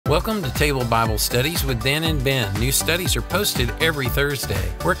Welcome to Table Bible Studies with Dan and Ben. New studies are posted every Thursday.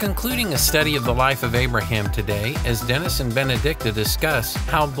 We're concluding a study of the life of Abraham today as Dennis and Benedicta discuss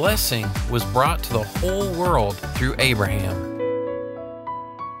how blessing was brought to the whole world through Abraham.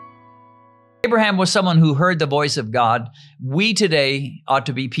 Abraham was someone who heard the voice of God. We today ought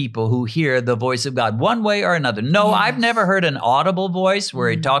to be people who hear the voice of God one way or another. No, I've never heard an audible voice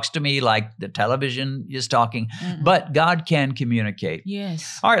where He talks to me like the television is talking, but God can communicate.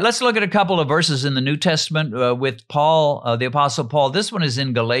 Yes. All right, let's look at a couple of verses in the New Testament with Paul, the Apostle Paul. This one is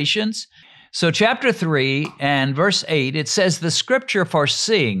in Galatians. So chapter 3 and verse 8, it says, "The scripture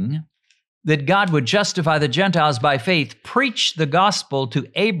foreseeing that God would justify the Gentiles by faith, preach the gospel to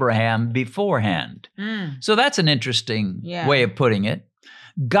Abraham beforehand." So that's an interesting way of putting it.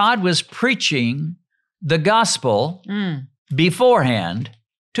 God was preaching the gospel beforehand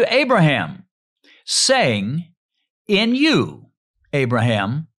to Abraham, saying, "In you,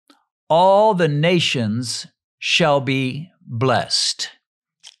 Abraham, all the nations shall be blessed."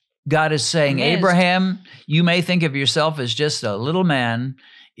 God is saying, Abraham, you may think of yourself as just a little man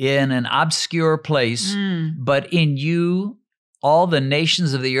in an obscure place, but in you, all the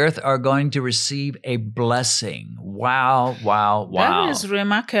nations of the earth are going to receive a blessing. Wow, wow, wow. That is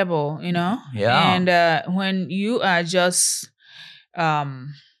remarkable, you know? Yeah. And when you are just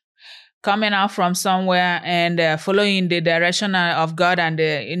coming out from somewhere and following the direction of God and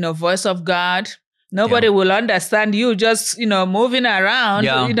the voice of God, nobody will understand you just, moving around.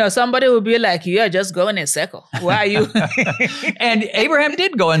 Somebody will be like, you are just going in a circle. Why are you? And Abraham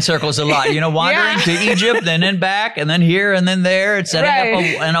did go in circles a lot, wandering to Egypt and then back and then here and then there and setting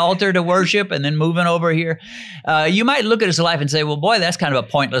up an altar to worship and then moving over here. You might look at his life and say, well, boy, that's kind of a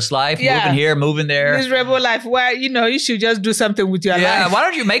pointless life. Moving here, moving there. Miserable life. Why, you should just do something with your life. Why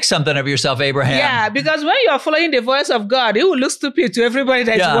don't you make something of yourself, Abraham? Yeah, because when you're following the voice of God, it will look stupid to everybody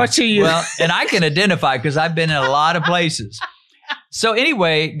that's watching you. Well, and I can identify because I've been in a lot of places. So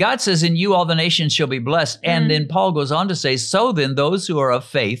anyway, God says, in you all the nations shall be blessed. And then Paul goes on to say, so then those who are of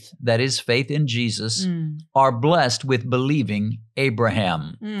faith, that is faith in Jesus, are blessed with believing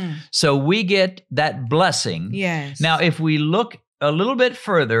Abraham. So we get that blessing. Yes. Now, if we look a little bit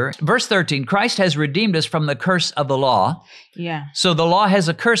further, verse 13, Christ has redeemed us from the curse of the law. Yeah. So the law has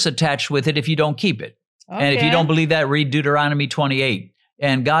a curse attached with it if you don't keep it. Okay. And if you don't believe that, read Deuteronomy 28.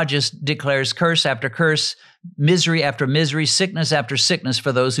 And God just declares curse after curse, misery after misery, sickness after sickness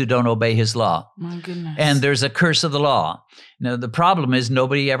for those who don't obey His law. My goodness. And there's a curse of the law. Now, the problem is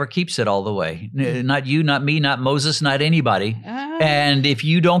nobody ever keeps it all the way. Not you, not me, not Moses, not anybody. And if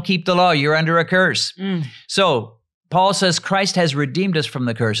you don't keep the law, you're under a curse. So Paul says Christ has redeemed us from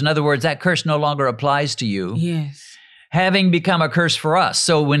the curse. In other words, that curse no longer applies to you. Yes. Having become a curse for us.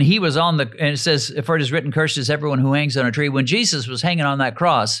 So when He was and it says, for it is written, cursed is everyone who hangs on a tree. When Jesus was hanging on that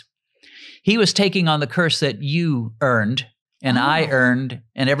cross, He was taking on the curse that you earned and I earned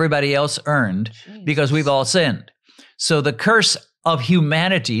and everybody else earned because we've all sinned. So the curse of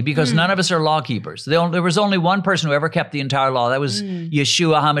humanity, because none of us are law keepers. There was only one person who ever kept the entire law. That was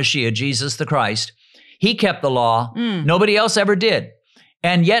Yeshua HaMashiach, Jesus the Christ. He kept the law. Nobody else ever did.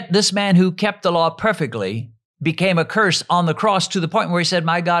 And yet this man who kept the law perfectly became a curse on the cross to the point where He said,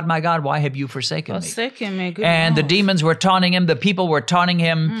 my God, why have you forsaken me? Forsaken me. Good and Lord. The demons were taunting Him. The people were taunting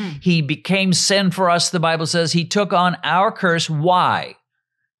Him. He became sin for us, the Bible says. He took on our curse. Why?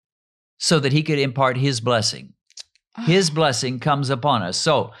 So that He could impart His blessing. His blessing comes upon us.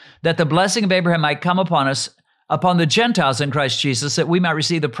 So that the blessing of Abraham might come upon us, upon the Gentiles in Christ Jesus, that we might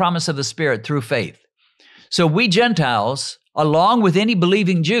receive the promise of the Spirit through faith. So we Gentiles, along with any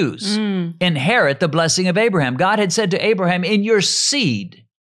believing Jews, inherit the blessing of Abraham. God had said to Abraham, in your seed,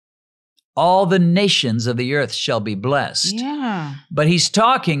 all the nations of the earth shall be blessed. Yeah. But He's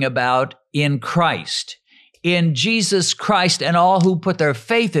talking about in Christ, in Jesus Christ, and all who put their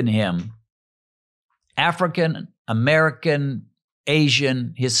faith in Him, African, American,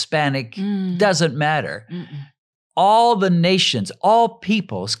 Asian, Hispanic, doesn't matter. All the nations, all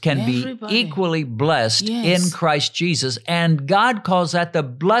peoples can be equally blessed in Christ Jesus. And God calls that the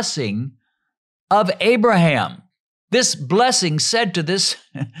blessing of Abraham. This blessing said to this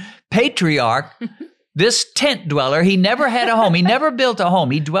patriarch, this tent dweller, he never had a home. He never built a home.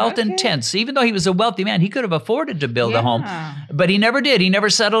 He dwelt in tents. Even though he was a wealthy man, he could have afforded to build a home. But he never did. He never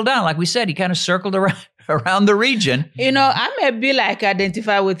settled down. Like we said, he kind of circled around the region. I may be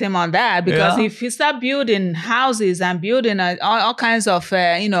identify with him on that because if you start building houses and building all kinds of,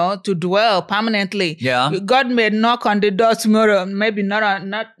 to dwell permanently, God may knock on the door tomorrow, maybe not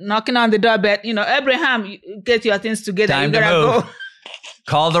knocking on the door, but, Abraham, get your things together. Time you to gotta move. go.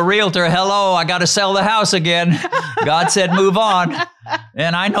 Call the realtor. Hello, I got to sell the house again. God said, move on.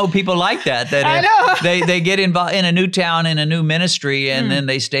 And I know people like that. I know. They get involved in a new town, in a new ministry, and then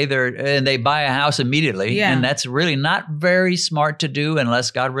they stay there and they buy a house immediately. Yeah. And that's really not very smart to do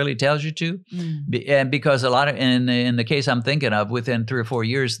unless God really tells you to. And because a lot of, in the case I'm thinking of, within 3 or 4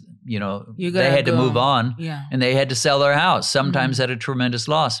 years, they had to move on, and they had to sell their house, sometimes at a tremendous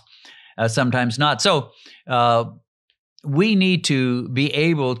loss, sometimes not. So, we need to be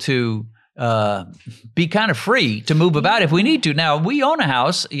able to be kind of free to move about if we need to. Now, we own a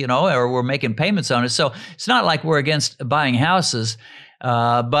house, or we're making payments on it. So it's not like we're against buying houses,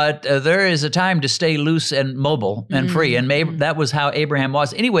 but there is a time to stay loose and mobile and free. And maybe that was how Abraham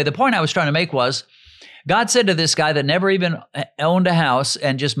was. Anyway, the point I was trying to make was God said to this guy that never even owned a house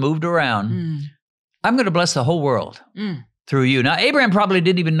and just moved around, I'm going to bless the whole world. Through you. Now, Abraham probably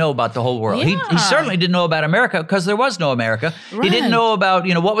didn't even know about the whole world. Yeah. He certainly didn't know about America because there was no America. Right. He didn't know about,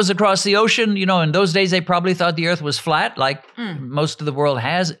 what was across the ocean. In those days, they probably thought the earth was flat, like most of the world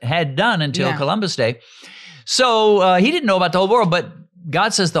had done until Columbus Day. So he didn't know about the whole world, but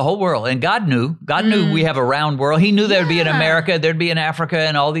God says the whole world, and God knew. God knew we have a round world. He knew there'd be in America, there'd be in Africa,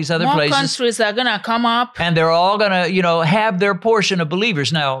 and all these other places. More countries are going to come up. And they're all going to, have their portion of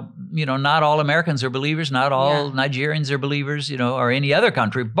believers. Now, not all Americans are believers. Not all Nigerians are believers, or any other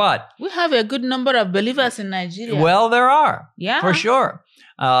country. But we have a good number of believers in Nigeria. Well, there are. Yeah. For sure.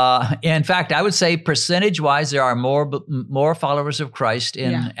 In fact, I would say percentage-wise, there are more followers of Christ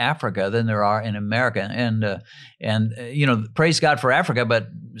in Africa than there are in America. And praise God for Africa, but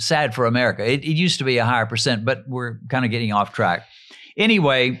sad for America. It used to be a higher percent, but we're kind of getting off track.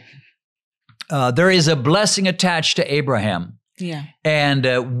 Anyway, there is a blessing attached to Abraham. Yeah.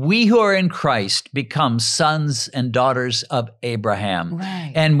 And we who are in Christ become sons and daughters of Abraham.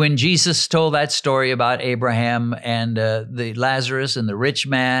 Right. And when Jesus told that story about Abraham and the Lazarus and the rich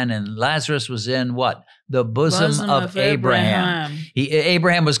man, and Lazarus was in what? The bosom of Abraham.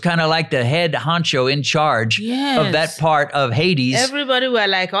 Abraham was kind of like the head honcho in charge of that part of Hades. Everybody were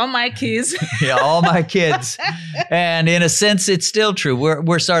like, all my kids. Yeah, all my kids. And in a sense, it's still true.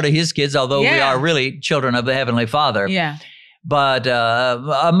 We're sort of his kids, although we are really children of the Heavenly Father. Yeah. But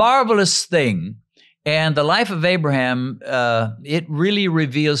a marvelous thing. And the life of Abraham, it really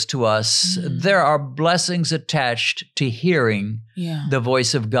reveals to us there are blessings attached to hearing the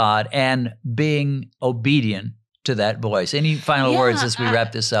voice of God and being obedient to that voice. Any final words as we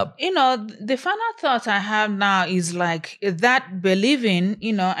wrap this up? The final thought I have now is like that believing,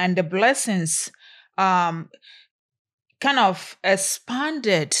 and the blessings kind of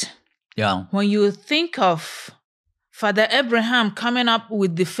expanded. Yeah. When you think of Father Abraham coming up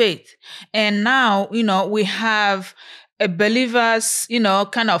with the faith. And now, we have a believer's,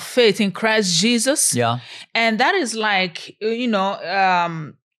 kind of faith in Christ Jesus. Yeah. And that is like,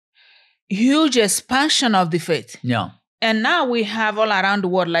 huge expansion of the faith. Yeah. And now we have all around the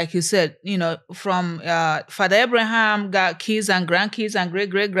world, like you said, from Father Abraham got kids and grandkids and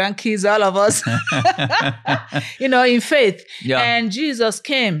great-great-grandkids, all of us, in faith. Yeah. And Jesus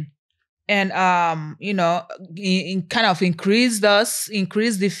came. And, kind of increased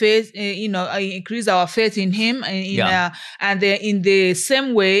the faith, increased our faith in him. And in the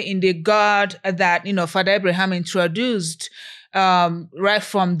same way, in the God that, Father Abraham introduced right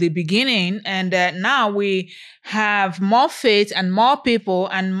from the beginning. And now we have more faith and more people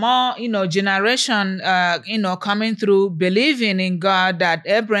and more, generation, coming through believing in God that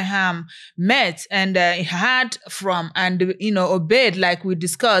Abraham met and heard from and, obeyed, like we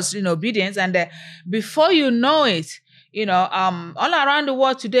discussed, obedience. And before you know it, all around the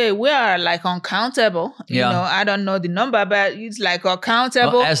world today, we are like uncountable. I don't know the number, but it's like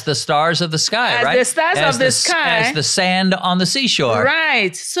uncountable. Well, as the stars of the sky, right? As the stars of the sky. As the sand on the seashore.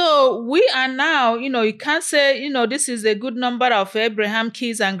 Right. So we are now, you can't say, this is a good number of Abraham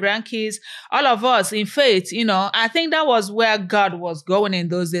kids and grandkids. All of us in faith, I think that was where God was going in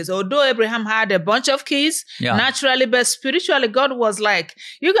those days. Although Abraham had a bunch of kids, naturally, but spiritually, God was like,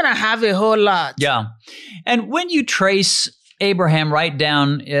 you're going to have a whole lot. Yeah. And when you trace Abraham right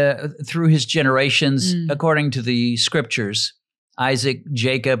down through his generations, according to the scriptures, Isaac,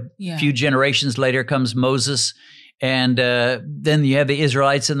 Jacob, a few generations later comes Moses, and then you have the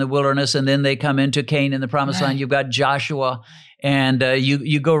Israelites in the wilderness, and then they come into Canaan in the promised land. You've got Joshua, and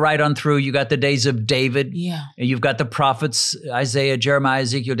you go right on through. You got the days of David. Yeah. You've got the prophets, Isaiah, Jeremiah,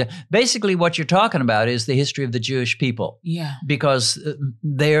 Ezekiel. Basically, what you're talking about is the history of the Jewish people. Yeah. Because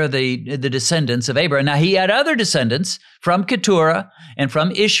they're the descendants of Abraham. Now, he had other descendants from Keturah and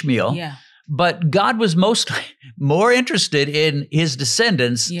from Ishmael. Yeah. But God was more interested in his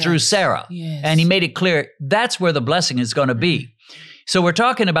descendants through Sarah. Yes. And he made it clear that's where the blessing is going to be. So we're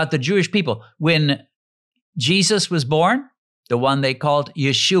talking about the Jewish people. When Jesus was born, the one they called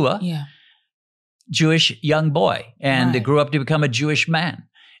Yeshua, Jewish young boy, and grew up to become a Jewish man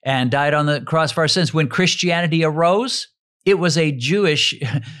and died on the cross for our sins. When Christianity arose, it was a Jewish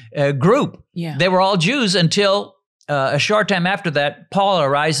group. They were all Jews until a short time after that, Paul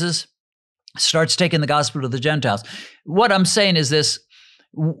arises, starts taking the gospel to the Gentiles. What I'm saying is this.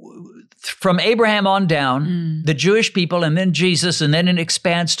 From Abraham on down, the Jewish people, and then Jesus, and then it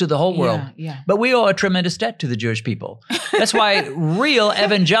expands to the whole world. But we owe a tremendous debt to the Jewish people. That's why real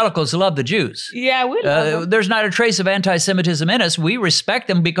evangelicals love the Jews. We love them. There's not a trace of anti-Semitism in us. We respect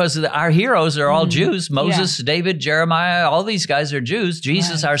them because our heroes are all Jews. Moses, David, Jeremiah, all these guys are Jews.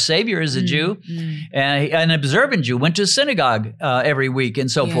 Jesus, our Savior, is a Jew, an observant Jew, went to synagogue every week and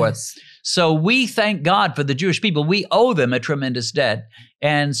so forth. So we thank God for the Jewish people. We owe them a tremendous debt.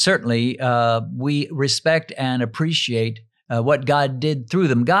 And certainly we respect and appreciate what God did through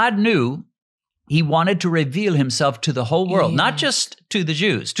them. God knew he wanted to reveal himself to the whole world, not just to the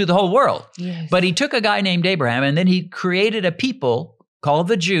Jews, to the whole world. But he took a guy named Abraham, and then he created a people called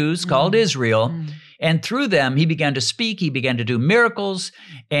the Jews, called Israel. And through them, he began to speak. He began to do miracles.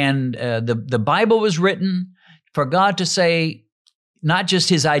 And the Bible was written for God to say, not just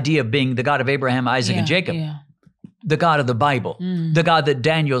his idea of being the God of Abraham, Isaac, and Jacob, the God of the Bible, the God that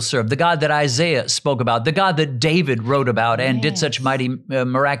Daniel served, the God that Isaiah spoke about, the God that David wrote about and did such mighty,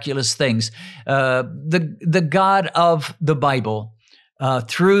 miraculous things, the God of the Bible.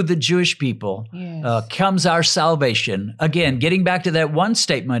 Through the Jewish people comes our salvation. Again, getting back to that one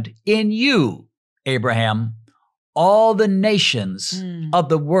statement, in you, Abraham, all the nations of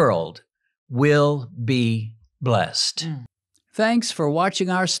the world will be blessed. Thanks for watching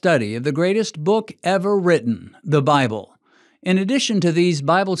our study of the greatest book ever written, the Bible. In addition to these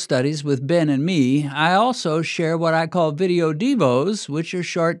Bible studies with Ben and me, I also share what I call video devos, which are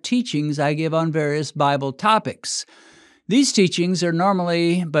short teachings I give on various Bible topics. These teachings are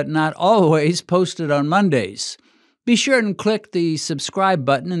normally, but not always, posted on Mondays. Be sure and click the subscribe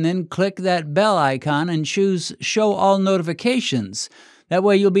button and then click that bell icon and choose Show All Notifications. That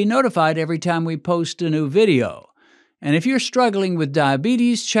way you'll be notified every time we post a new video. And if you're struggling with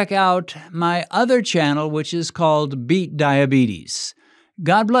diabetes, check out my other channel, which is called Beat Diabetes.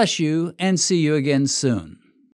 God bless you, and see you again soon.